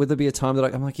there be a time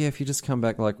that I'm like, yeah, if you just come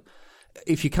back, like,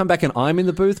 if you come back and I'm in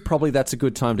the booth, probably that's a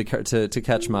good time to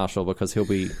catch Marshall because he'll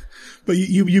be. But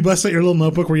you bust out your little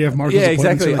notebook where you have Marshall's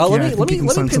appointments. Exactly. Like, let me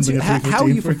pencil. How are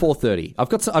you for 4:30?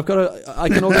 I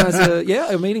can organize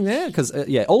a meeting there because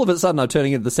all of a sudden I'm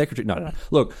turning into the secretary. No.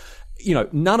 Look,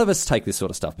 none of us take this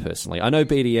sort of stuff personally. I know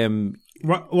BDM.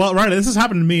 Well, right. This has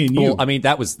happened to me and you. Well, I mean,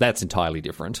 that's entirely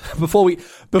different. Before we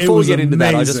get into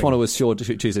that, I just want to assure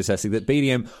Tuesday Sassy that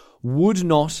BDM would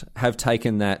not have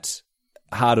taken that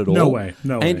hard at all. No way.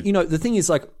 And, the thing is,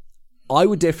 like, I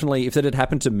would definitely, if that had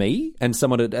happened to me and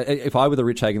if I were the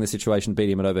Rich Hagan in this situation,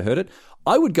 BDM had overheard it,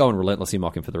 I would go and relentlessly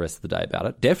mock him for the rest of the day about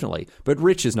it. Definitely. But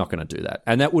Rich is not going to do that.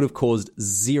 And that would have caused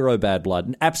zero bad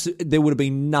blood. And there would have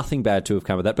been nothing bad to have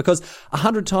come of that because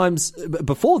 100 times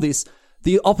before this,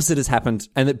 the opposite has happened,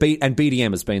 and BDM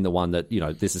has been the one that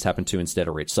this has happened to instead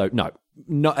of Rich. So no,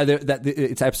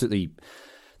 it's absolutely.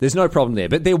 There's no problem there,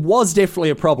 but there was definitely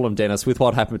a problem, Dennis, with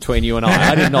what happened between you and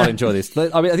I. I did not enjoy this.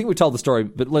 I mean, I think we told the story,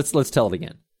 but let's tell it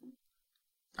again.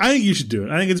 I think you should do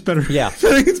it. I think it's better. Yeah, I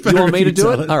think it's better. You want me to do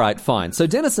it? All right, fine. So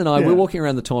Dennis and I, we're walking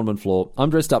around the tournament floor.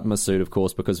 I'm dressed up in my suit, of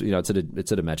course, because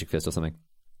it's at a Magic Fest or something.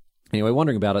 Anyway,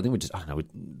 wondering about it. I think we're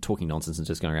talking nonsense and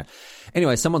just going around.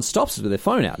 Anyway, someone stops with their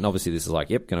phone out, and obviously this is like,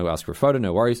 yep, going to ask for a photo,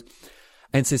 no worries.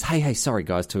 And says, hey, sorry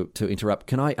guys to interrupt.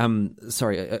 Can I,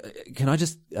 can I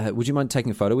just, would you mind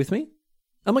taking a photo with me?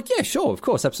 I'm like, yeah, sure, of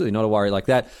course, absolutely, not a worry like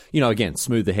that. Again,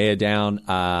 smooth the hair down,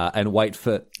 and wait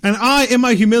for. And in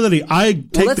my humility, I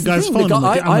take the guy's phone.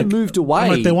 I moved away. I'm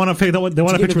like, they want a picture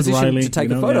with Riley to take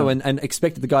the photo, and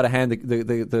expected the guy to hand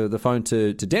the phone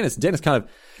to Dennis. Dennis kind of.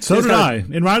 So did I.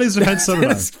 In Riley's defense, so did I.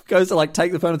 Dennis goes to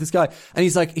take the phone with this guy, and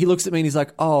he's like, he looks at me and he's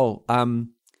like, oh,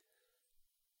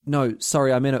 no,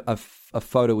 sorry, I meant a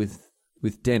photo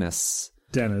with Dennis.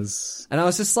 And I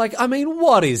was just like, I mean,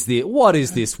 what is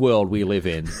this world we live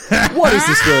in? What is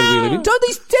this world we live in? Don't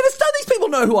these people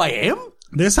know who I am?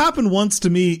 This happened once to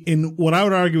me in what I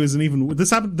would argue is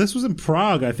this was in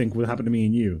Prague, I think, what happened to me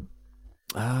and you.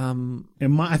 I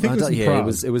think it was in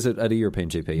Prague. It was at a European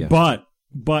GP, yeah.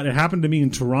 But it happened to me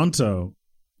in Toronto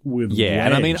with Wedge.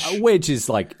 And I mean, Wedge is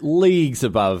like leagues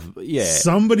above,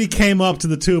 Somebody came up to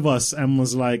the two of us and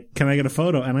was like, can I get a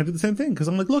photo? And I did the same thing, because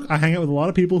I'm like, look, I hang out with a lot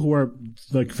of people who are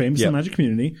like famous in the Magic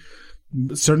community,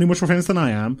 certainly much more famous than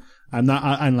I am. I'm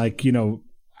like,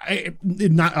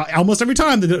 almost every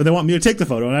time they want me to take the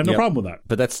photo, and I have no problem with that.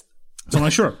 But that's... So I'm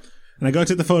like, sure. And I go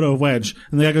take the photo of Wedge,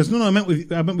 and the guy goes, no, I meant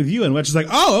with you. And Wedge is like,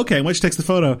 oh, okay. And Wedge takes the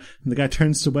photo, and the guy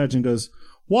turns to Wedge and goes,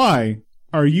 why?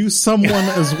 Are you someone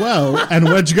as well? And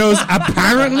Wedge goes,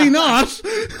 apparently not.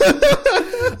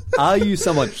 Are you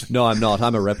someone? No, I'm not.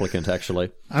 I'm a replicant,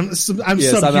 actually. I'm I'm a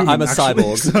subhuman,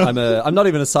 cyborg. So. I'm not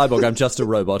even a cyborg. I'm just a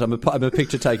robot. I'm a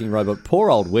picture-taking robot. Poor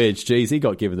old Wedge. Jeez, he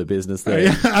got given the business there.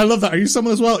 Yeah, I love that. Are you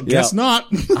someone as well? Guess not.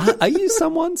 Are you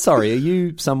someone? Sorry, are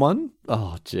you someone?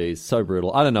 Oh, jeez, so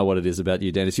brutal. I don't know what it is about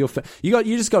you, Dennis. You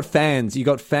just got fans. You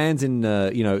got fans in,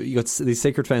 you got these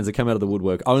secret fans that come out of the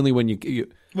woodwork only when you.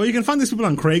 Well, you can find these people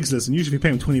on Craigslist, and usually if you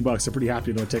pay them $20, they're pretty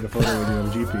happy to take a photo with you on a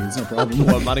GP. It's no problem.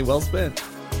 Well, money well spent.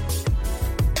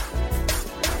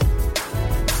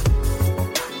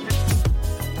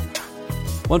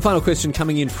 One final question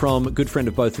coming in from a good friend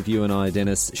of both of you and I,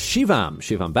 Dennis, Shivam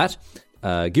Bhatt.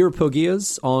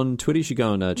 Girapurgias on Twitter. You should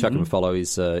go and chuck him a follow.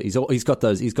 He's got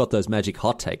those magic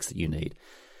hot takes that you need.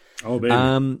 Oh, baby.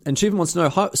 And Shivam wants to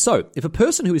know so if a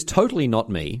person who is totally not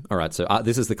me, all right, so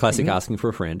this is the classic asking for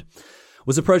a friend,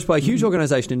 was approached by a huge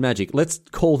organization in Magic. Let's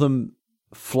call them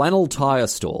Flannel Tire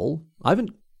Stall. I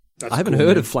haven't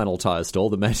heard of Flannel Tire Stall.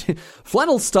 The Magic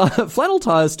Flannel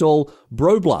Tire Stall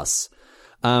Broblus.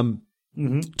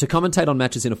 To commentate on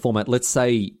matches in a format, let's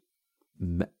say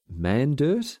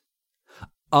Mandirt.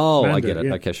 Oh, I get it.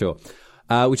 Yeah. Okay, sure.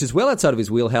 Which is well outside of his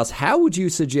wheelhouse. How would you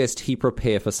suggest he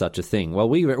prepare for such a thing? Well,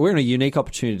 we're in a unique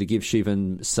opportunity to give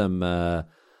Shivam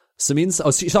some insight.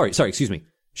 Oh, sorry, excuse me.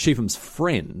 Shivam's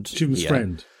friend. Shivam's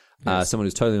friend. Yes. Someone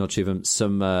who's totally not Shivam.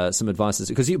 Some advice,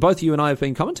 because both you and I have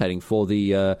been commentating for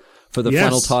the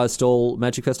Flannel Tire Stall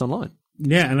Magic Fest Online.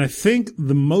 Yeah, and I think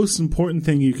the most important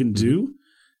thing you can do.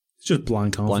 It's just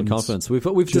blind confidence. Blind confidence.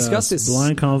 We've discussed this.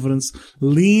 Blind confidence.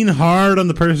 Lean hard on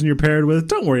the person you're paired with.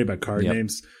 Don't worry about card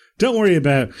names. Don't worry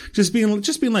about just being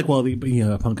like, well,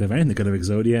 a punk of anything. They could have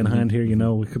Exodia in hand here.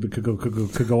 We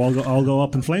could go all go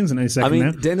up in flames in any second. I mean,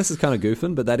 now. Dennis is kind of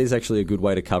goofing, but that is actually a good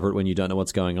way to cover it when you don't know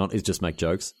what's going on. Is just make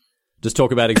jokes. Just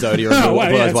talk about Exodia and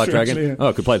White Dragon. Actually, yeah. Oh,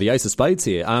 I could play the Ace of Spades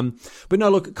here. But no,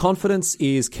 look, confidence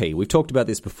is key. We've talked about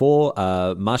this before.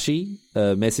 Mushy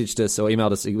messaged us or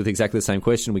emailed us with exactly the same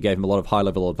question. We gave him a lot of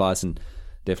high-level advice and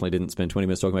definitely didn't spend 20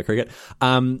 minutes talking about cricket.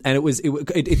 And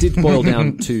it did boil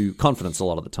down to confidence a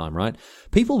lot of the time, right?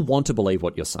 People want to believe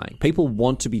what you're saying. People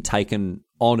want to be taken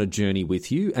on a journey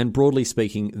with you, and broadly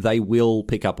speaking, they will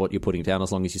pick up what you're putting down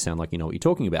as long as you sound like you know what you're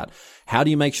talking about. How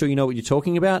do you make sure you know what you're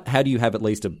talking about? How do you have at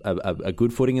least a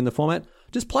good footing in the format?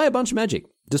 Just play a bunch of Magic.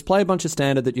 Just play a bunch of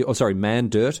standard Man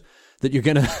Dirt that you're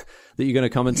gonna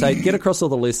commentate. Get across all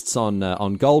the lists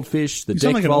on Goldfish, the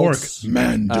deck vaults,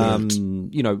 Man Dirt.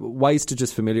 Ways to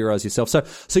just familiarize yourself.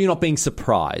 So you're not being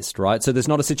surprised, right? So there's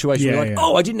not a situation where you're like,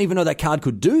 oh, I didn't even know that card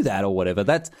could do that or whatever.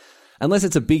 That's unless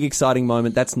it's a big exciting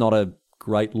moment. That's not a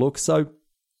great look. So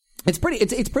it's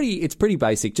pretty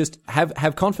basic. Just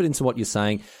have confidence in what you're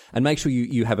saying and make sure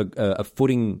you have a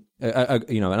footing,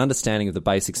 an understanding of the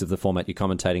basics of the format you're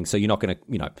commentating. So you're not going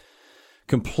to,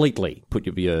 completely put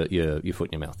your foot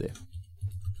in your mouth there.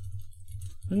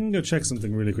 I'm going to go check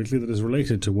something really quickly that is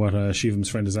related to what Shivam's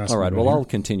friend is asking. All right, about well, here. I'll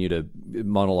continue to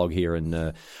monologue here. And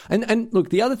look,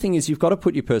 the other thing is you've got to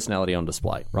put your personality on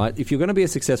display, right? If you're going to be a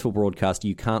successful broadcaster,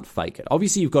 you can't fake it.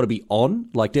 Obviously, you've got to be on.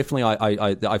 Like, definitely,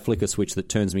 I flick a switch that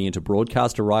turns me into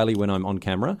broadcaster Riley when I'm on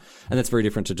camera, and that's very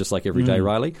different to just like everyday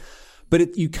Riley.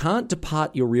 But you can't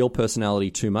depart your real personality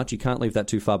too much. You can't leave that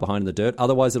too far behind in the dirt.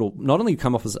 Otherwise, it'll not only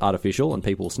come off as artificial, and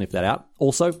people will sniff that out,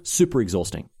 also super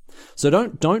exhausting. So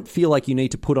don't feel like you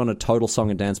need to put on a total song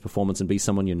and dance performance and be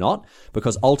someone you're not,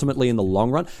 because ultimately in the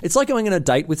long run, it's like going on a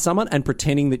date with someone and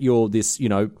pretending that you're this,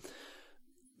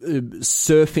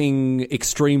 surfing,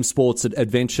 extreme sports,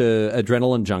 adventure,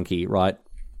 adrenaline junkie, right?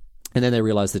 And then they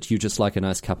realize that you just like a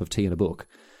nice cup of tea and a book.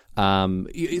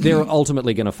 They're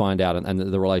ultimately going to find out, and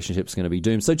the relationship's going to be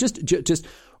doomed. So just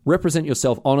represent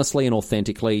yourself honestly and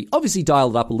authentically. Obviously,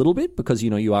 dial it up a little bit because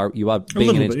you are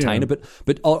being an entertainer.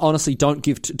 But honestly, don't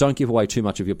give away too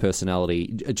much of your personality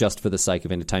just for the sake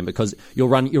of entertainment, because you'll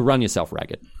run yourself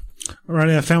ragged. All right,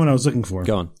 I found what I was looking for.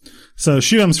 Go on. So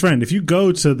Shivam's friend, if you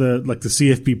go to the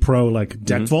CFB Pro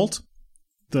deck vault,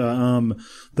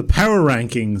 the power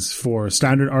rankings for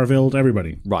standard are available to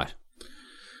everybody. Right.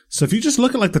 So if you just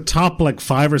look at the top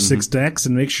 5 or 6 decks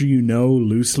and make sure you know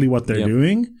loosely what they're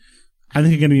doing, I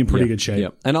think you're going to be in pretty good shape.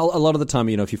 Yeah. And a lot of the time,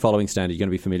 if you're following standard, you're going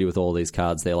to be familiar with all these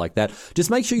cards there like that. Just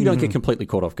make sure you don't get completely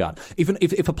caught off guard.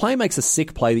 If a player makes a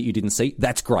sick play that you didn't see,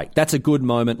 that's great. That's a good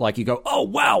moment. Like you go, oh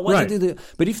wow, what did they do?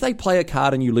 But if they play a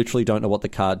card and you literally don't know what the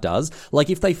card does, like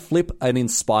if they flip an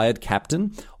inspired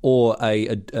captain or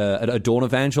a Dawn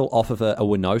Evangel off of a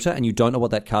Winota and you don't know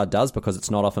what that card does because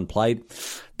it's not often played,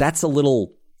 that's a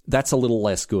little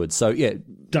less good. So yeah,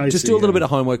 just do a little bit of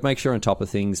homework, make sure you're on top of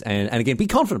things, and again, be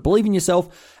confident, believe in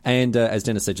yourself, and as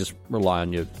Dennis said, just rely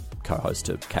on your co-host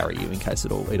to carry you in case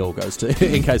it all goes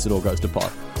to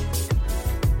pot.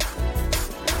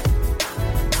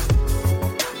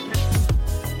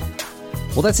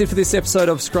 Well, that's it for this episode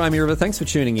of Scrimey River. Thanks for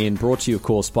tuning in. Brought to you, of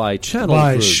course, by Channel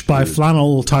by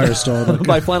Flannel Tire Store.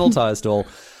 By Flannel Tire Store.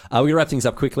 We're going to wrap things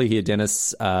up quickly here,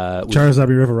 Dennis. Charizard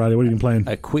River, Riley. What have you been playing?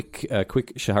 A quick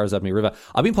Charizard River.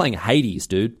 I've been playing Hades,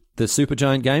 dude. The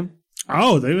Supergiant game.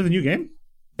 Oh, they were the new game?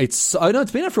 It's been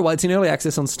out for a while. It's in early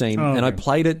access on Steam, and I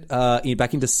played it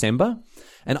back in December.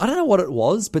 And I don't know what it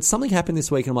was, but something happened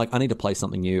this week, and I'm like, I need to play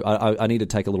something new. I need to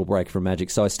take a little break from Magic.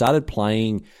 So I started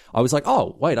playing. I was like,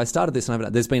 oh, wait, I started this,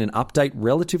 and there's been an update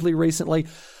relatively recently.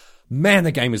 Man,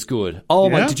 the game is good. Oh,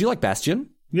 my, did you like Bastion?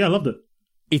 Yeah, I loved it.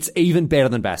 It's even better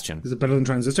than Bastion. Is it better than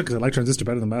Transistor? Because I like Transistor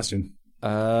better than Bastion.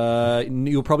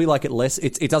 You'll probably like it less.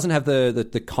 It doesn't have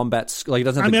the combat, like it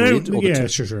doesn't have the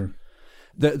grid. Sure.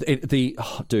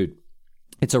 Dude,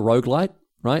 it's a roguelite.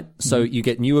 Right? So you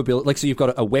get new ability, like, so you've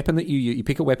got a weapon that you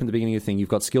pick a weapon at the beginning of the thing, you've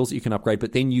got skills that you can upgrade,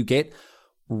 but then you get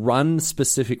run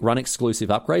exclusive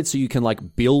upgrades, so you can,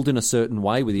 like, build in a certain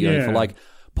way with for, like,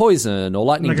 poison or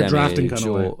lightning like damage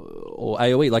or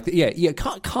AoE. Like,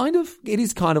 kind of. It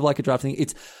is kind of like a drafting.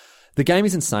 The game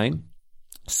is insane.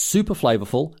 Super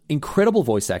flavorful, incredible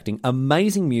voice acting,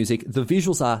 amazing music. The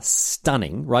visuals are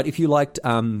stunning, right? If you liked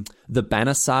the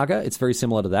Banner Saga, it's very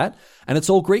similar to that. And it's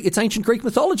all Greek. It's ancient Greek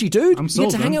mythology, dude. I'm sold,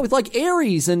 you get to hang out with like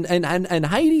Ares and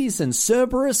Hades and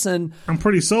Cerberus, and I'm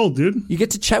pretty sold, dude. You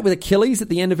get to chat with Achilles at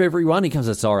the end of every one. He comes,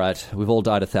 it's all right. We've all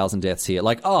died 1,000 deaths here.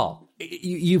 Like,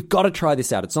 you've got to try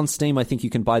this out. It's on Steam. I think you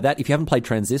can buy that. If you haven't played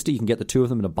Transistor, you can get the two of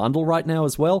them in a bundle right now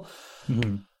as well.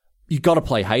 Mm-hmm. You got to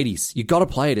play Hades. You got to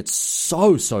play it. It's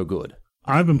so good.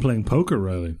 I've been playing poker,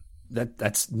 Riley.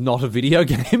 That's not a video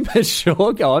game, but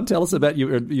sure. Go on, tell us about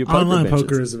your poker Online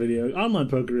adventures. Online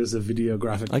poker is a video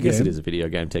graphic game. I guess it is a video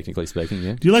game, technically speaking.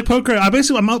 Yeah. Do you like poker?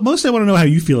 Mostly I want to know how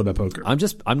you feel about poker.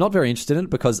 I'm not very interested in it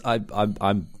because I've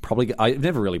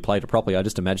never really played it properly. I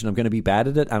just imagine I'm going to be bad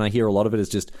at it, and I hear a lot of it is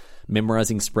just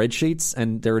memorizing spreadsheets,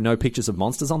 and there are no pictures of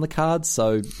monsters on the cards.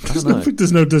 So there's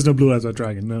no Blue Eyes White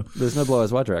Dragon. No, there's no Blue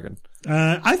Eyes White Dragon.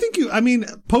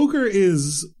 Poker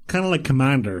is kind of like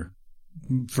Commander.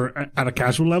 At a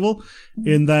casual level,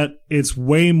 in that it's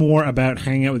way more about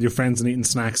hanging out with your friends and eating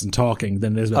snacks and talking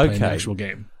than it is about playing an actual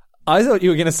game. I thought you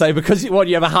were going to say because you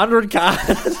have 100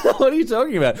 cards. What are you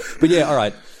talking about? But yeah, all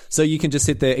right. So you can just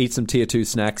sit there, eat some tier 2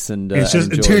 snacks, and it's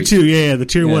just enjoy. tier 2. Yeah, the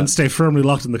tier 1 stay firmly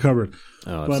locked in the cupboard.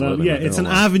 Oh, but it's an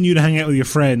avenue to hang out with your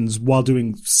friends while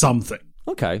doing something.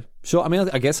 Okay, sure. I mean,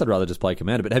 I guess I'd rather just play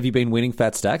Commander. But have you been winning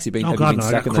fat stacks? Have you been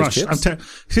stacking those chips?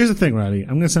 Here's the thing, Riley. I'm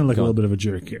going to sound like a little bit of a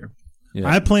jerk here. Yeah.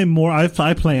 I play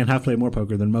and have played more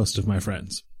poker than most of my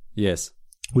friends. Yes.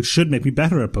 Which should make me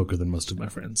better at poker than most of my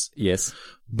friends. Yes.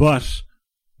 But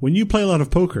when you play a lot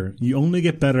of poker, you only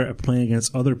get better at playing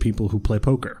against other people who play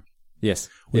poker. Yes.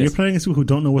 When you're playing against people who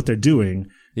don't know what they're doing,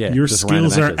 your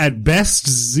skills are at best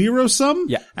zero-sum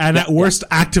and at worst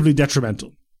actively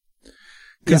detrimental.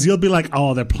 Because you'll be like,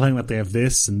 oh, they're playing like they have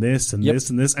this and this and this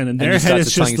and this, and in their head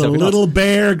it's just a little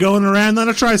bear going around on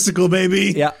a tricycle,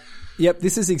 baby. Yeah. Yep,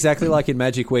 this is exactly like in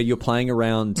Magic where you're playing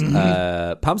around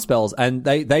pump spells and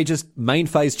they just main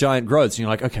phase giant growths. And you're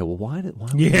like, okay, well, why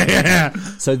yeah.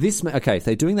 So if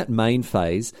they're doing that main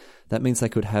phase, that means they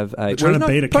could have a... They're trying to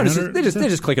bait a counter. They're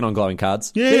just clicking on glowing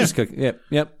cards. Yeah.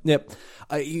 Yep.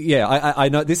 I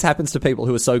know this happens to people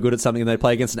who are so good at something and they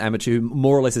play against an amateur who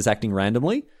more or less is acting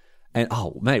randomly. And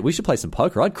mate, we should play some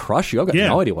poker. I'd crush you. I've got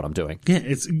no idea what I'm doing. Yeah,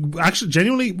 it's actually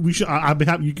genuinely we should. I'd be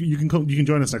happy. You can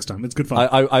join us next time. It's good fun.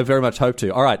 I very much hope to.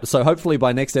 All right, so hopefully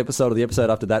by next episode or the episode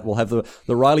after that, we'll have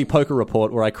the Riley Poker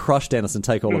Report where I crush Dennis and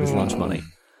take all of his lunch money.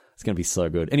 It's going to be so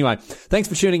good. Anyway, thanks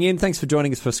for tuning in. Thanks for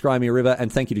joining us for Scrimey River.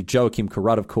 And thank you to Joachim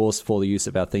Carruth, of course, for the use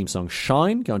of our theme song,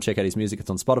 Shine. Go and check out his music.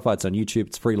 It's on Spotify. It's on YouTube.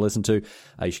 It's free to listen to.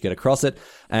 You should get across it.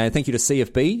 And thank you to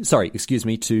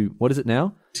to, what is it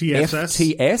now?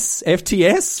 FTS,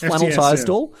 Flannel Tire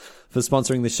Store, for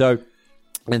sponsoring the show.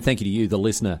 And thank you to you, the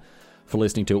listener, for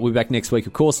listening to it. We'll be back next week,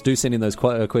 of course. Do send in those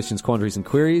questions, quandaries, and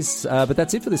queries. But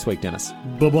that's it for this week, Dennis.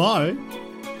 Bye-bye.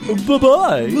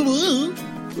 Bye-bye.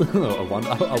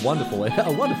 A wonderful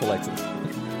exit.